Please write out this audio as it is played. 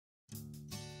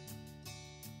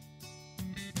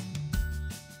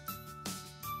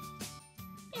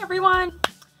everyone!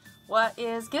 What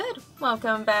is good?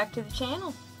 Welcome back to the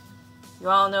channel. You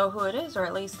all know who it is, or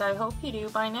at least I hope you do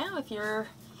by now if you're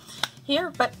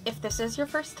here. But if this is your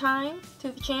first time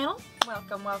to the channel,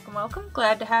 welcome, welcome, welcome.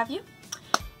 Glad to have you.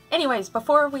 Anyways,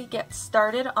 before we get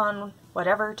started on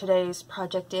whatever today's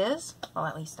project is, well,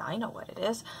 at least I know what it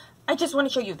is, I just want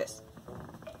to show you this.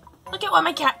 Look at what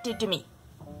my cat did to me.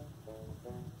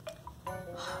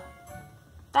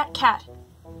 That cat,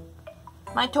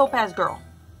 my topaz girl,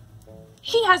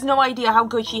 she has no idea how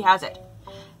good she has it.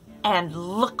 And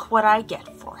look what I get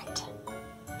for it.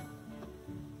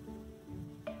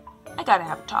 I gotta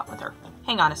have a talk with her.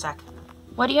 Hang on a sec.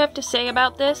 What do you have to say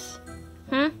about this?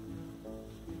 Do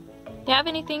you have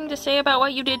anything to say about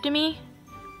what you did to me?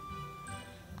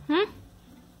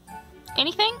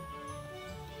 Anything?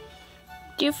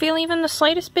 Do you feel even the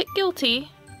slightest bit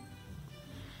guilty?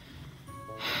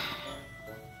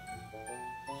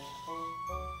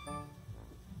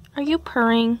 Are you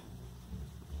purring?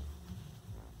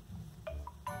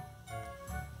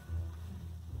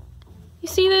 You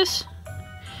see this?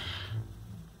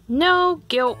 No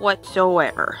guilt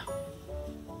whatsoever.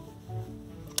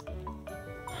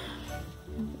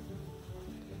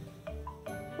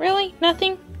 Really?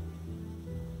 Nothing?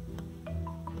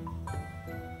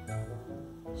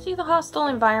 See the hostile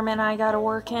environment I gotta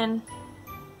work in?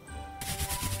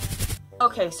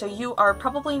 Okay, so you are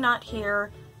probably not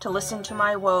here to listen to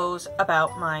my woes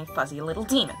about my fuzzy little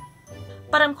demon.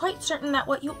 But I'm quite certain that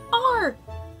what you are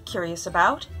curious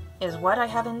about is what I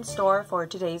have in store for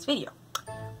today's video.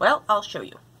 Well, I'll show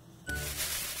you.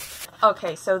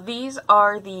 Okay, so these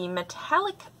are the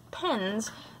metallic pens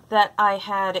that I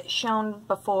had shown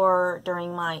before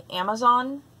during my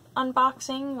Amazon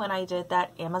unboxing when I did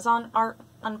that Amazon art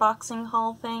unboxing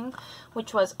haul thing,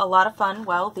 which was a lot of fun.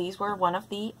 Well, these were one of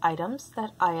the items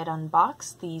that I had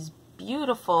unboxed. These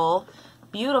beautiful,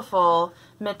 beautiful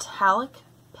metallic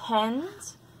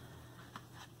pens.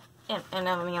 And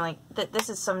I mean, like, this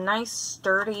is some nice,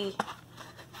 sturdy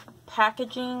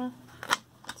packaging.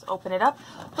 Let's open it up.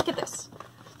 Look at this.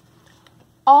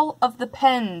 All of the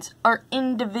pens are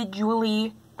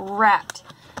individually wrapped.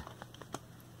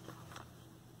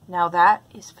 Now that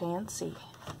is fancy.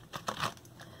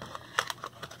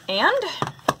 And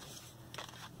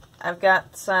I've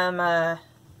got some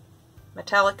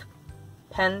metallic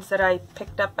pens that I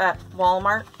picked up at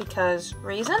Walmart because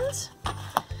reasons.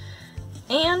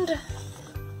 And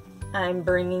I'm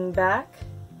bringing back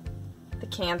the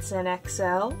Canson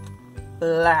XL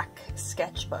Black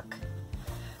Sketchbook.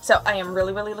 So I am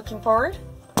really, really looking forward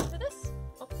to this.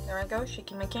 Oh, there I go,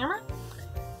 shaking my camera.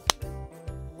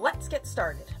 Let's get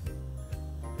started.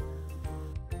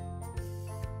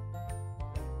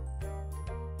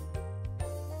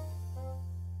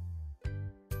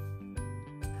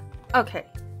 Okay,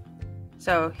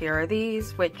 so here are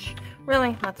these, which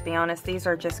really, let's be honest, these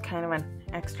are just kind of an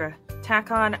extra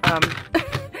tack on.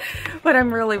 What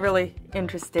I'm really, really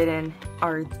interested in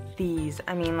are these.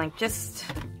 I mean, like, just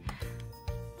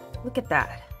look at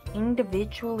that.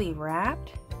 Individually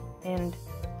wrapped and,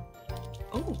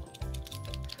 oh,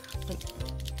 like,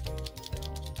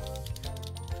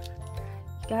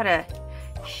 you gotta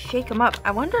shake them up.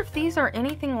 I wonder if these are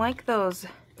anything like those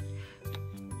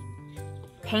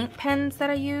paint pens that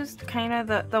I used, kind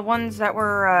of the ones that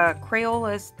were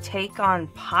Crayola's take on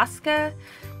Posca,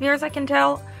 near as I can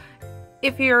tell.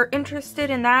 If you're interested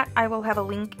in that, I will have a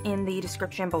link in the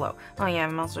description below. Oh yeah,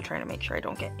 I'm also trying to make sure I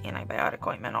don't get antibiotic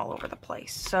ointment all over the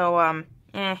place. So,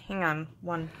 hang on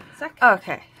one sec.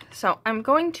 Okay, so I'm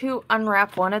going to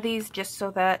unwrap one of these just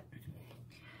so that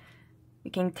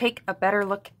we can take a better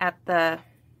look at the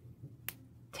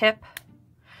tip.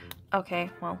 Okay,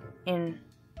 well, in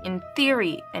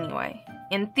theory, anyway,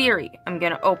 in theory, I'm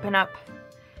gonna open up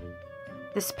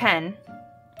this pen.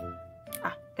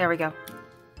 Ah, there we go.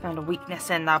 Found a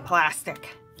weakness in the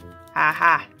plastic.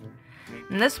 Haha.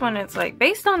 And this one, it's like,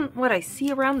 based on what I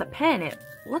see around the pen, it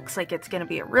looks like it's gonna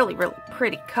be a really, really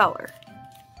pretty color.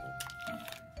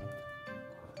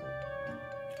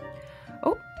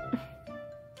 Oh.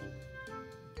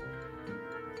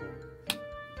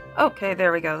 Okay,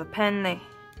 there we go. The pen,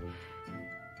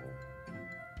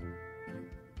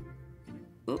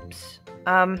 oops.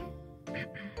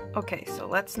 Okay, so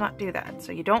let's not do that.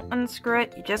 So you don't unscrew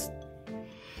it, you just...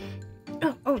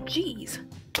 Oh, geez.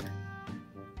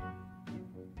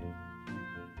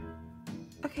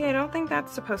 Okay, I don't think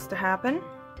that's supposed to happen.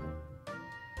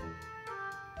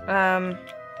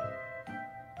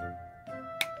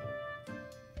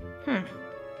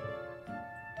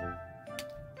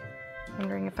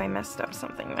 Wondering if I messed up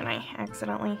something when I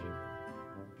accidentally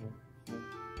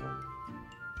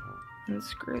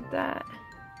unscrewed that.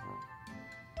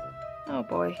 Oh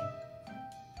boy.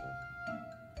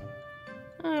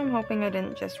 I'm hoping I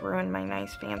didn't just ruin my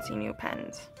nice fancy new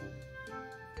pens.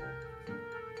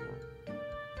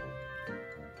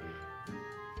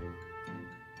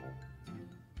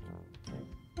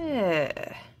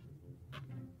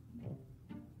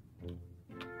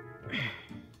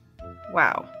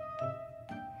 Wow.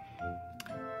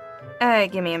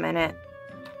 Give me a minute.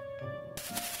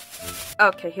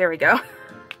 Okay, here we go.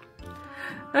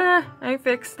 I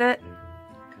fixed it.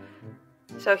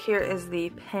 So here is the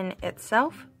pen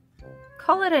itself.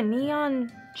 Call it a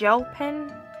neon gel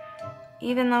pen,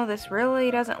 even though this really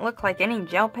doesn't look like any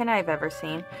gel pen I've ever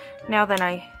seen. Now that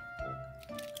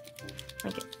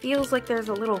it feels like there's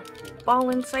a little ball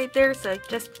inside there, so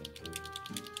just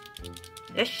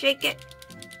shake it.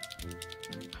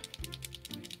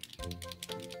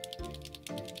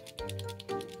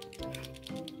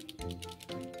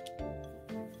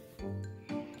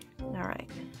 Alright.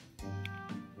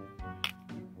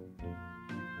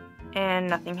 And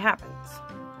nothing happens.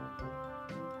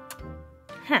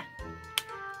 Huh.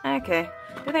 Okay.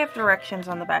 Do they have directions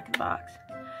on the back of the box?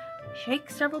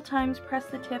 Shake several times, press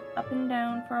the tip up and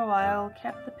down for a while,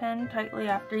 cap the pen tightly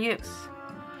after use.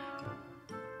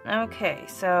 Okay,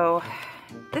 so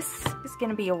this is going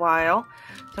to be a while.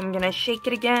 So I'm going to shake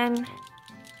it again.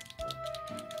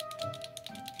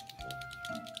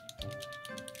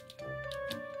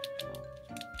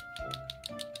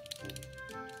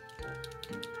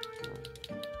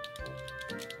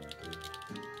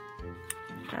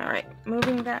 Alright,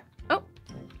 moving that. Oh,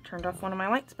 turned off one of my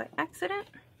lights by accident.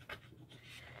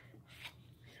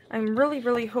 I'm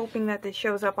really hoping that this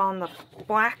shows up on the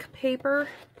black paper.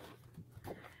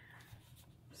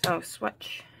 So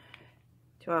switch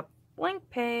to a blank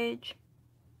page.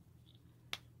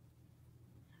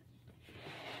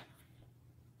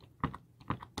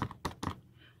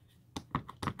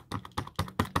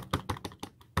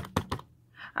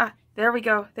 Ah, there we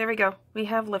go. There we go. We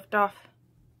have liftoff.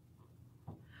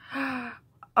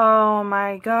 Oh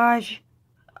my gosh.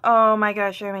 Oh my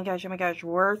gosh. Oh my gosh. Oh my gosh.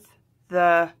 Worth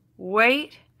the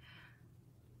wait.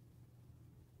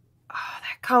 Oh,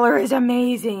 that color is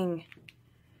amazing.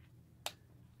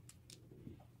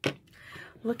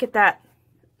 Look at that.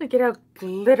 Look at how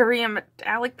glittery and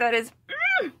metallic that is.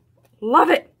 Love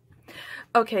it.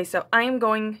 Okay, so I am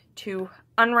going to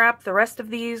unwrap the rest of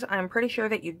these. I'm pretty sure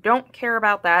that you don't care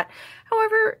about that.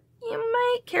 However, you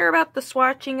might care about the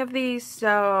swatching of these,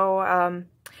 so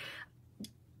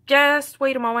just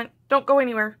wait a moment. Don't go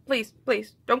anywhere. Please,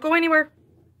 please, don't go anywhere.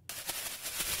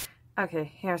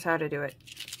 Okay, here's how to do it.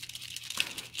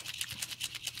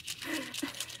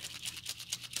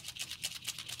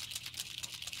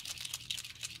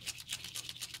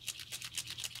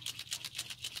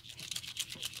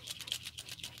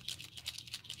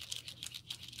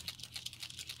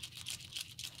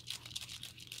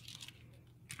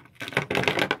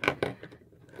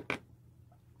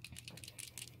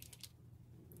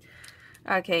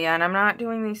 Okay, yeah, and I'm not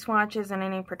doing these swatches in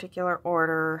any particular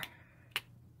order.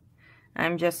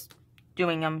 I'm just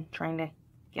doing them, trying to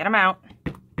get them out.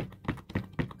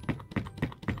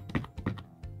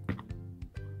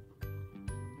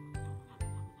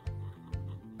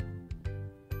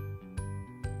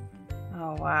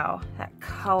 Oh, wow. That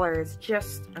color is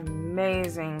just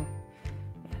amazing.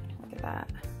 Yeah, look at that.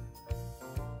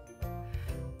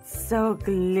 So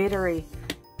glittery.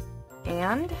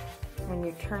 And when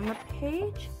you turn the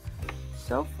page,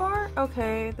 so far,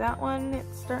 okay, that one,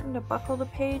 it's starting to buckle the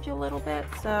page a little bit,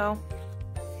 so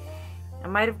I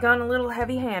might have gone a little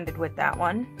heavy-handed with that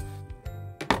one.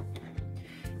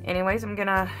 Anyways, I'm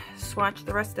gonna swatch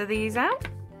the rest of these out.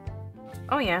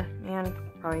 Oh yeah, and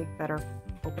probably better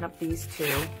open up these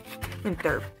too. I think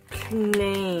they're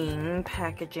plain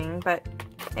packaging, but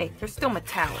hey, they're still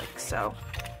metallic, so.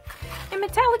 And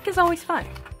metallic is always fun.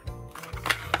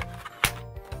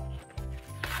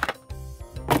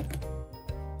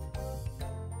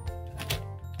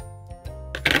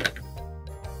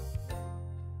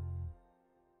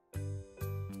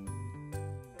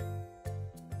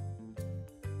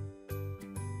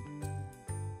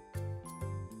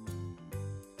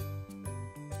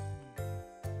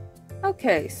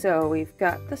 Okay, so we've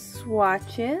got the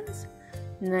swatches,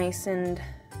 nice and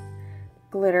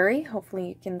glittery. Hopefully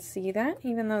you can see that,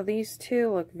 even though these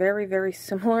two look very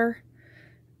similar.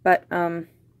 But, oh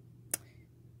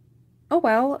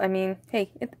well, I mean,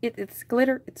 hey, it's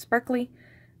glitter, it's sparkly.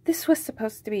 This was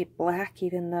supposed to be black,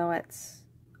 even though it's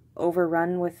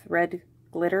overrun with red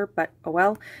glitter, but oh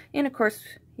well. And of course,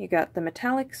 you got the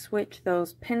metallics, which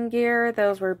those Pen+Gear,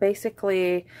 those were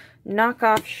basically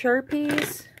knockoff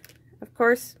Sharpies. Of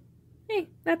course, hey,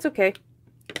 that's okay.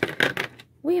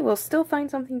 we will still find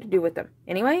something to do with them.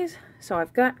 Anyways, so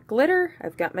I've got glitter,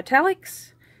 I've got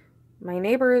metallics. My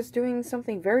neighbor is doing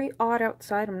something very odd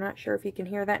outside. I'm not sure if you can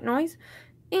hear that noise.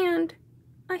 And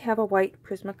I have a white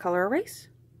Prismacolor erase.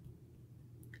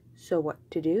 So what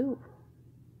to do?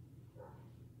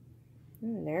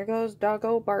 And there goes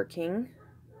doggo barking.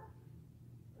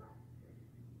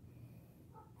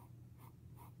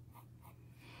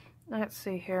 Let's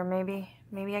see here,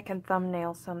 maybe I can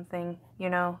thumbnail something. You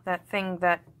know, that thing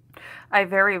that I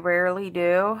very rarely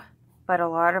do, but a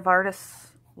lot of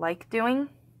artists like doing.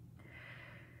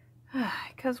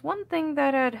 Because one thing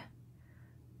that had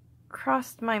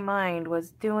crossed my mind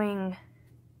was doing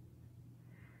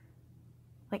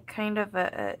like kind of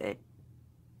a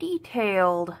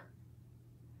detailed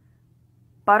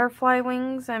butterfly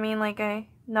wings. I mean, like,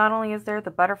 not only is there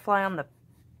the butterfly on the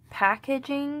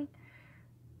packaging,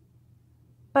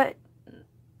 but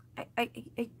I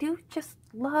do just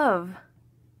love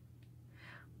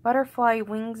butterfly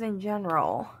wings in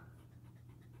general.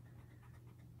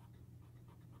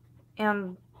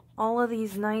 And all of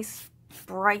these nice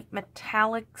bright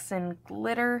metallics and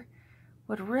glitter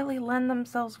would really lend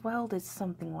themselves well to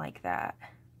something like that.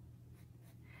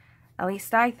 At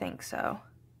least I think so.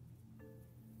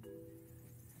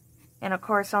 And of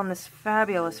course on this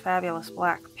fabulous, fabulous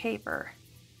black paper.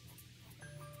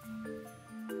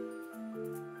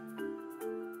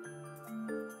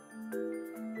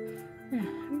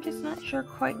 I'm just not sure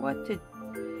quite what to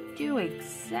do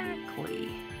exactly.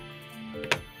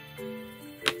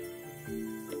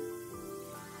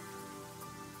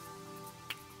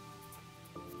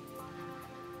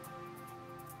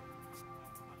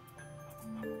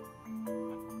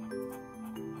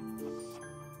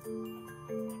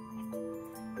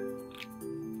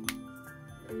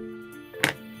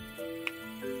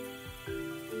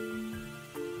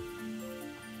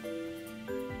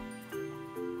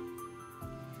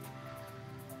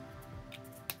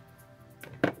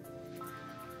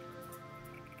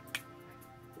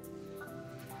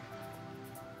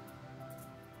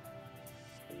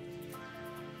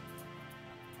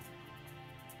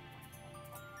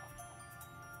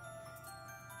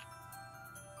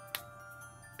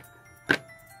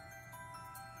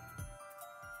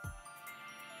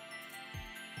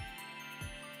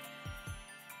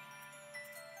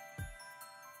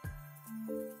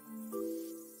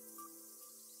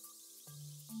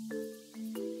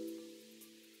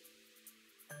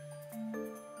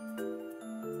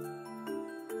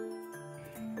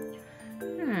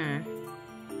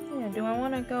 Do I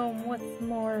want to go with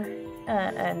more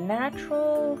a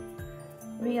natural,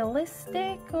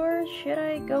 realistic, or should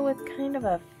I go with kind of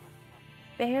a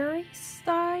fairy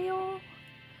style?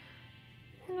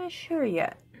 I'm not sure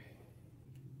yet.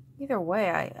 Either way,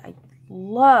 I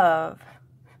love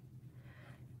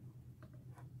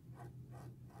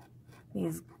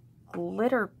these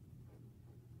glitter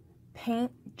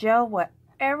paint, gel,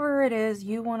 whatever it is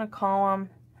you want to call them.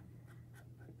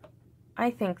 I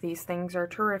think these things are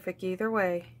terrific either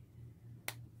way.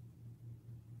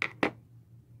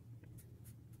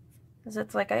 Because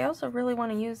it's like, I also really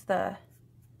want to use the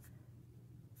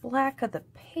black of the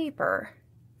paper.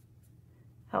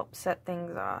 Help set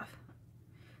things off.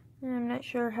 I'm not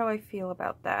sure how I feel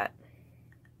about that.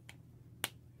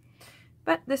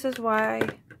 But this is why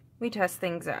we test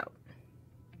things out.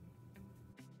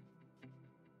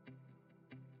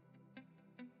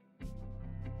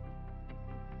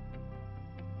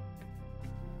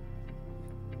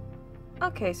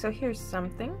 Okay, so here's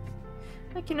something.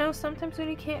 Like, you know, sometimes when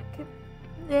you can't...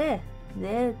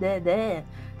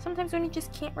 Sometimes when you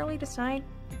just can't really decide.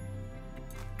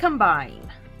 Combine.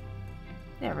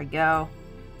 There we go.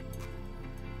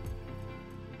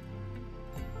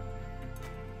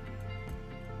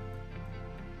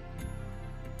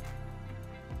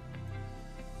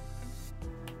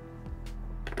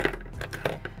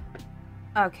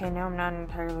 Okay, now I'm not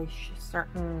entirely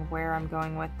certain where I'm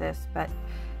going with this, but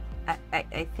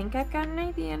I think I've got an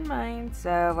idea in mind,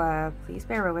 so please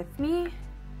bear with me.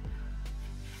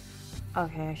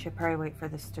 Okay, I should probably wait for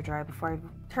this to dry before I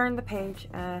turn the page.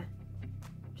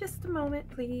 Just a moment,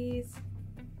 please.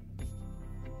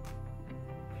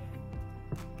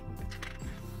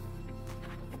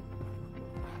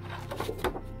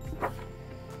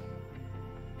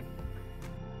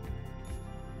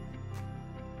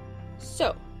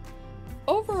 So,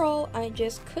 overall, I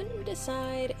just couldn't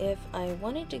decide if I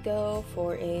wanted to go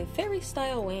for a fairy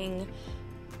style wing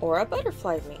or a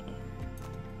butterfly wing.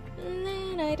 And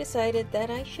then I decided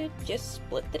that I should just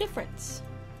split the difference.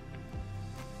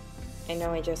 I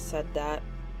know I just said that,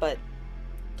 but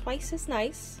twice is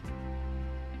nice,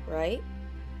 right?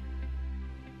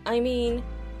 I mean,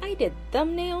 I did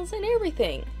thumbnails and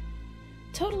everything.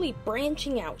 Totally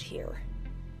branching out here.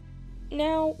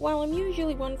 Now, while I'm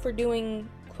usually one for doing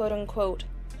quote-unquote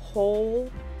whole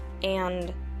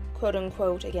and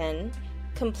quote-unquote, again,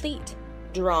 complete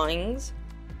drawings,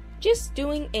 just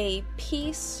doing a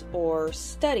piece or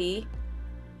study,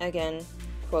 again,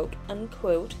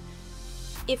 quote-unquote,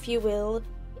 if you will,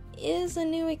 is a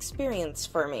new experience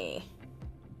for me.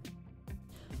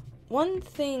 One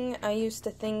thing I used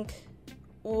to think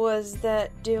was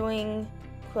that doing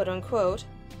quote-unquote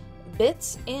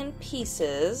bits and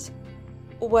pieces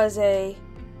was a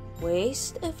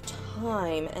waste of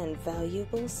time and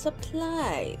valuable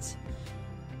supplies.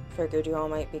 Figured you all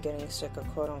might be getting sick of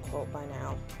quote-unquote by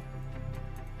now.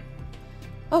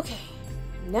 Okay,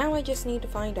 now I just need to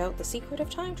find out the secret of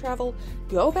time travel,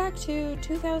 go back to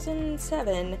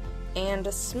 2007,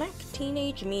 and smack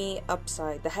teenage me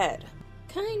upside the head.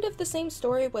 Kind of the same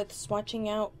story with swatching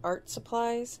out art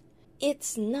supplies.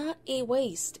 It's not a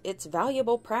waste, it's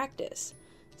valuable practice.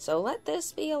 So let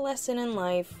this be a lesson in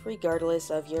life,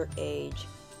 regardless of your age.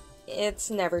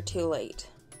 It's never too late.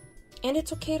 And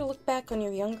it's okay to look back on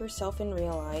your younger self and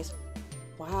realize,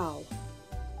 wow,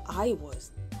 I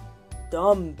was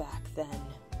dumb back then.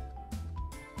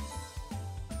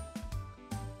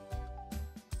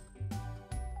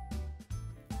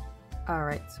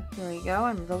 Alright, so here we go.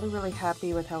 I'm really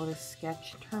happy with how this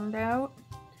sketch turned out.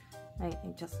 I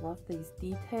just love these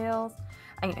details.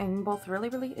 I'm both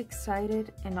really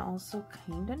excited and also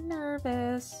kind of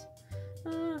nervous.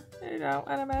 I don't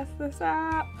want to mess this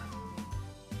up.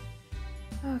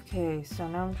 Okay, so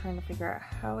now I'm trying to figure out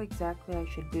how exactly I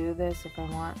should do this. If I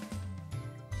want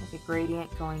like a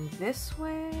gradient going this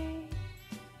way,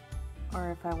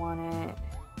 or if I want it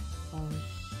going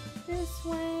this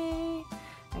way.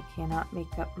 I cannot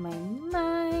make up my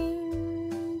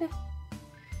mind,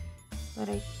 but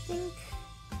I think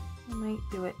I might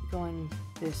do it going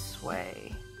this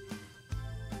way.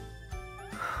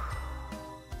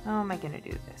 How am I gonna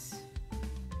do this?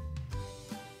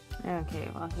 Okay,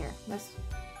 well here, this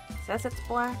says it's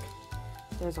black.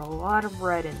 There's a lot of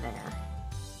red in there.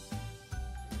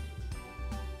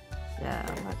 So,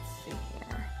 let's see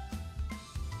here.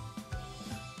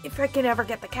 If I can ever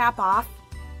get the cap off.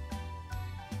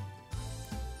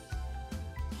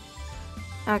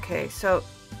 Okay, so,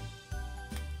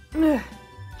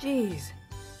 jeez,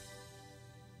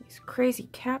 these crazy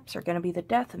caps are gonna be the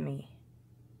death of me.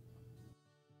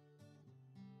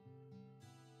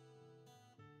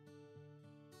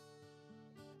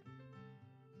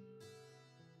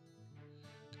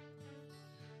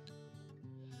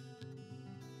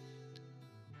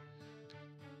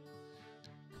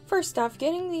 First off,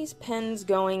 getting these pens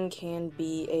going can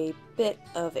be a bit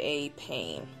of a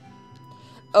pain.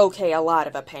 Okay, a lot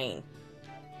of a pain.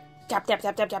 Tap, tap,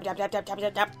 tap, tap, tap, tap, tap, tap, tap,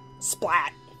 tap, tap,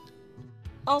 splat.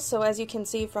 Also, as you can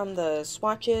see from the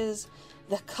swatches,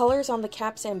 the colors on the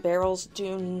caps and barrels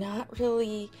do not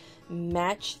really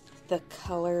match the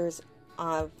colors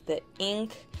of the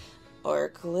ink or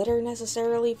glitter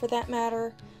necessarily for that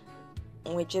matter,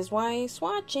 which is why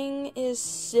swatching is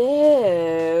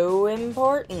so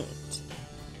important.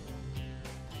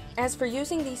 As for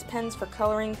using these pens for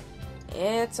coloring,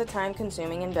 it's a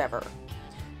time-consuming endeavor.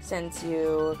 Since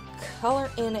you color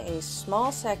in a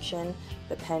small section,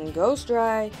 the pen goes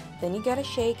dry, then you gotta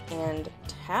shake and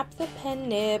tap the pen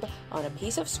nib on a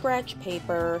piece of scratch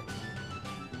paper.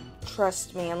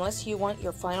 Trust me, unless you want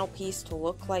your final piece to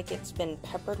look like it's been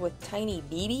peppered with tiny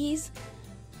BBs,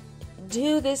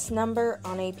 do this number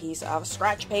on a piece of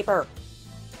scratch paper.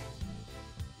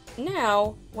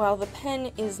 Now, while the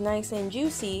pen is nice and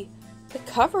juicy, the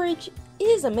coverage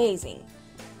is amazing.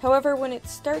 However, when it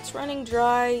starts running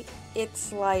dry,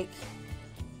 it's like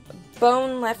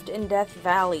bone left in Death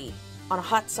Valley on a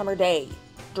hot summer day,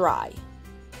 dry.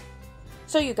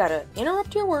 So you gotta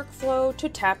interrupt your workflow to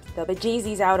tap the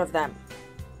bejeezies out of them,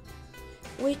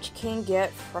 which can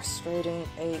get frustrating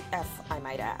AF, I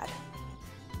might add.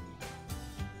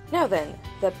 Now then,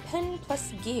 the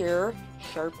Pen+Gear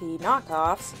Sharpie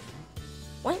knockoffs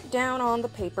went down on the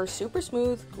paper super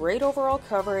smooth, great overall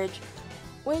coverage,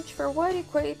 which for what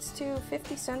equates to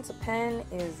 50 cents a pen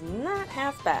is not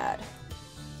half bad.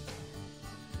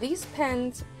 These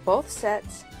pens, both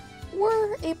sets,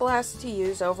 were a blast to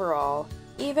use overall,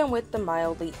 even with the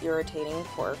mildly irritating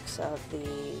quirks of the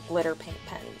glitter paint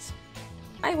pens.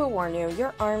 I will warn you,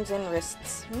 your arms and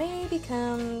wrists may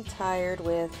become tired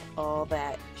with all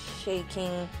that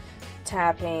shaking,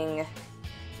 tapping,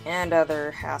 and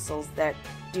other hassles that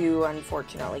do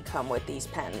unfortunately come with these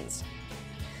pens.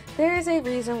 There is a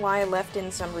reason why I left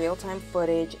in some real-time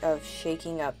footage of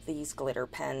shaking up these glitter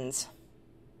pens.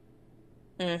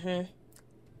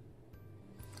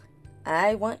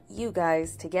 I want you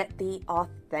guys to get the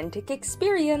authentic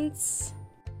experience.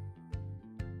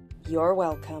 You're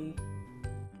welcome.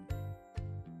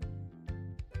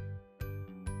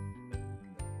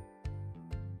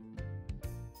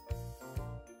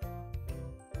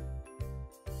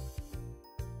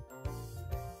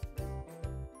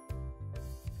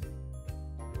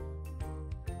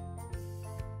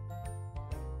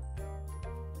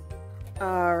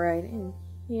 Alright, and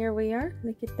here we are.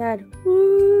 Look at that.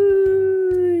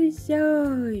 Ooh,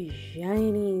 so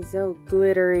shiny, so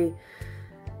glittery.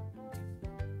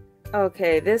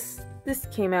 Okay, this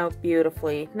came out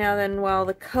beautifully. Now then, while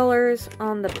the colors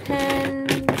on the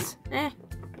pens,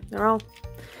 while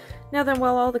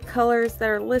all the colors that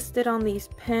are listed on these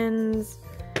pens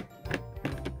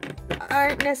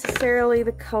aren't necessarily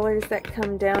the colors that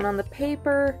come down on the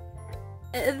paper,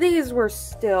 these were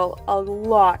still a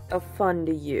lot of fun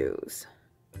to use.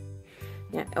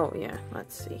 Yeah, oh yeah,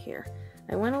 let's see here.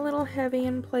 I went a little heavy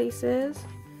in places.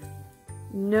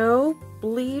 No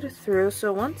bleed through,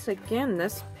 so once again,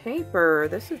 this paper,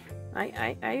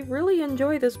 I really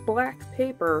enjoy this black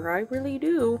paper, I really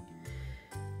do.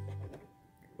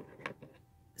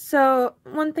 So,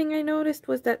 one thing I noticed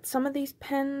was that some of these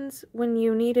pens, when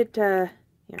you needed to,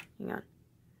 here, hang on,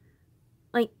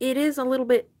 like, it is a little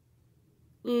bit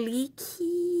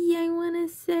leaky, I want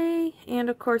to say, and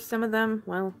of course some of them,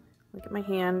 well, look at my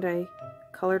hand, I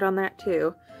colored on that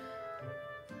too.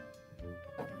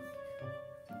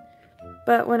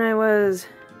 But when I was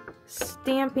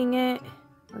stamping it,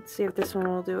 let's see if this one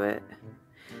will do it.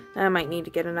 I might need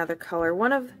to get another color.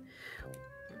 One of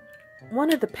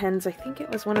the pens, I think it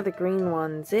was one of the green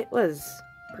ones, it was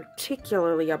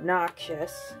particularly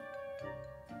obnoxious.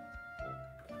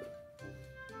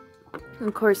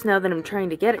 Of course, now that I'm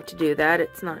trying to get it to do that,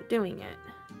 it's not doing it.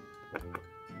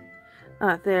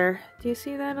 There. Do you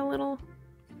see that a little?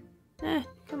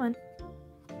 Come on.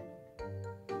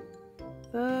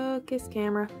 Focus,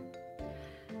 camera.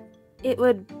 It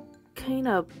would kind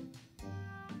of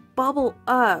bubble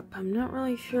up. I'm not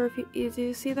really sure if do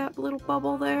you see that little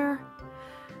bubble there?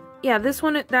 Yeah,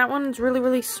 that one's really,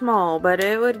 really small, but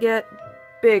it would get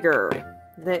bigger.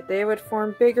 They would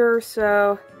form bigger,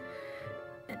 so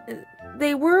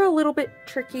they were a little bit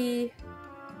tricky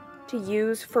to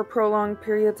use for prolonged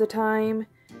periods of time.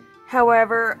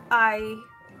 However, I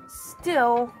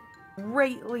still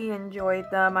greatly enjoyed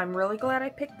them. I'm really glad I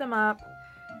picked them up.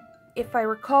 If I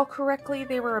recall correctly,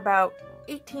 they were about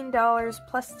 $18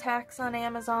 plus tax on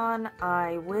Amazon.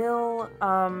 I will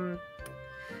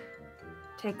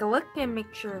take a look and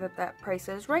make sure that that price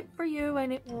is right for you,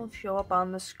 and it will show up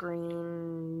on the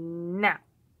screen now.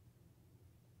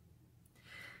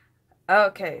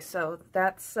 Okay, so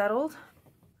that's settled.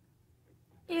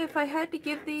 If I had to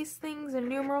give these things a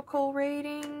numerical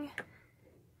rating,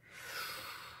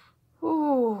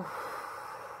 ooh,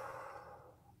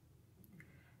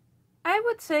 I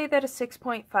would say that a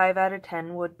 6.5 out of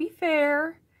 10 would be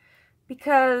fair,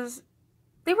 because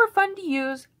they were fun to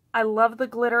use. I love the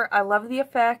glitter, I love the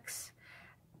effects.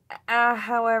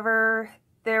 However,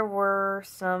 there were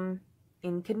some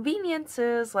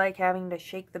inconveniences, like having to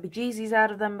shake the bejesus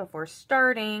out of them before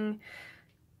starting.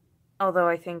 Although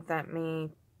I think that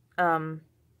me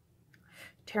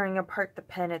tearing apart the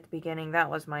pen at the beginning,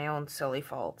 that was my own silly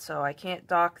fault, so I can't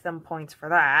dock them points for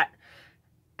that.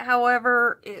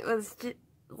 However, it was just,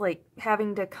 like,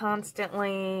 having to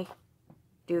constantly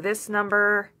do this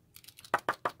number.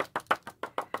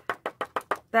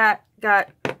 That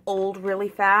got old really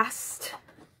fast.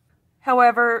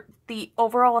 However, the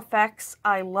overall effects,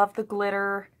 I love the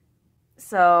glitter,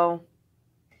 so...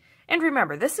 And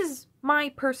remember, this is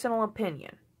my personal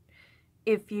opinion.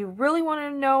 If you really want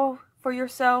to know for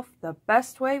yourself, the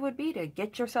best way would be to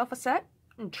get yourself a set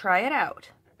and try it out.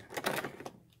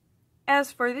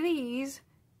 As for these,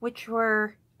 which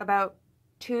were about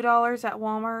 $2 at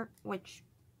Walmart, which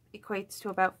equates to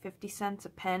about 50 cents a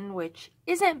pen, which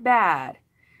isn't bad.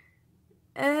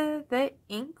 The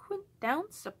ink went down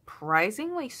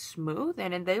surprisingly smooth,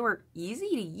 and they were easy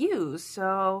to use,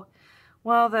 so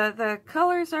while the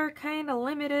colors are kind of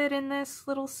limited in this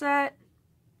little set,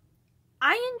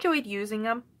 I enjoyed using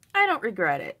them. I don't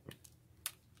regret it.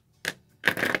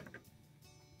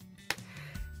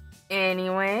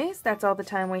 Anyways, that's all the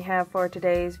time we have for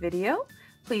today's video.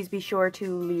 Please be sure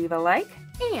to leave a like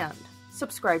and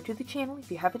subscribe to the channel if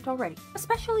you haven't already,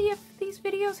 especially if these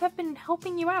videos have been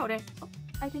helping you out. Oh,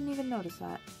 I didn't even notice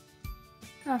that.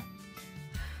 Huh.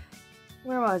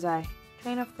 Where was I?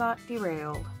 Train of thought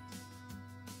derailed.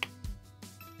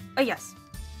 Oh yes,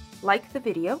 like the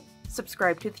video,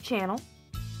 subscribe to the channel,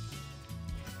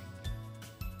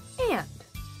 and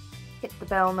hit the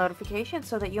bell notification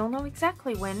so that you'll know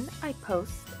exactly when I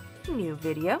post a new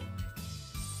video.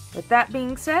 With that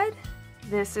being said,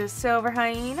 this is Silver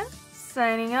Hyena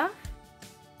signing off.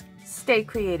 Stay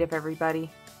creative, everybody.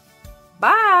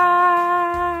 Bye!